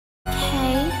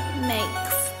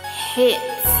hits,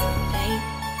 baby.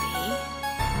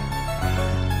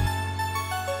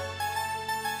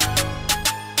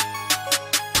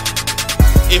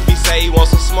 If he say he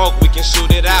wants some smoke, we can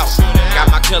shoot it out.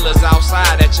 Got my killers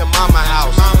outside at your mama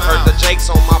house. Heard the Jakes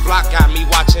on my block, got me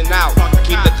watching out.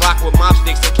 Keep the Glock with mop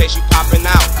sticks in case you popping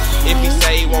out. If he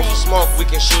say he wants some smoke, we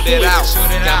can shoot it out.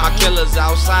 Got my killers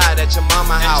outside at your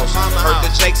mama house. Heard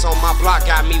the Jakes on my block,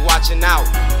 got me watching out.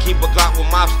 Keep a Glock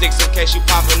with mop sticks in case you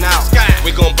popping out.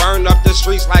 We gon' burn up the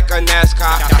streets like a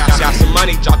NASCAR. Got some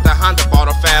money, dropped the Honda,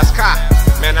 bought a fast car.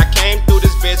 Man, I came through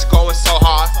this bitch going so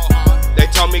hard. They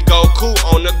told me go cool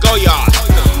on the go yard.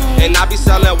 And I be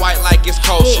selling white like it's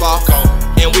coleslaw.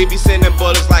 And we be sending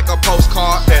bullets like a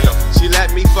postcard. She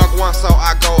let me fuck once, so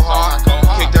I go hard.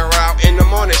 Kicked her out in the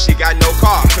morning, she got no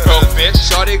car.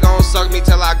 Shorty gon' suck me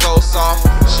till I go soft.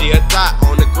 She a dot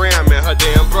on the gram in her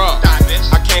damn bra.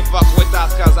 I can't fuck with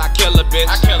dots cause I kill a bitch.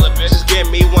 Just give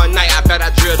me one night, I bet I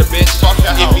drill the bitch.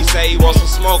 If he say he wants some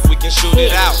smoke, we can shoot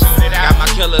it out. Got my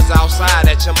killers outside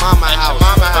at your mama house.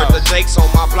 Heard the Jakes on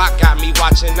my block, got me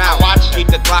watching out. Keep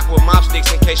the Glock with mop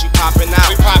sticks in case you popping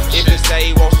out. If he say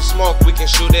he wants some smoke, we can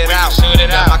shoot it out.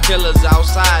 Got my killers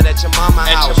outside at your mama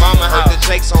house. Heard the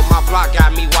Jakes on my block,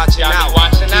 got me watching out.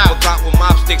 Keep a Glock with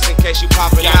mop sticks in case you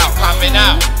popping out.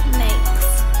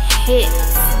 Makes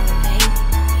hits.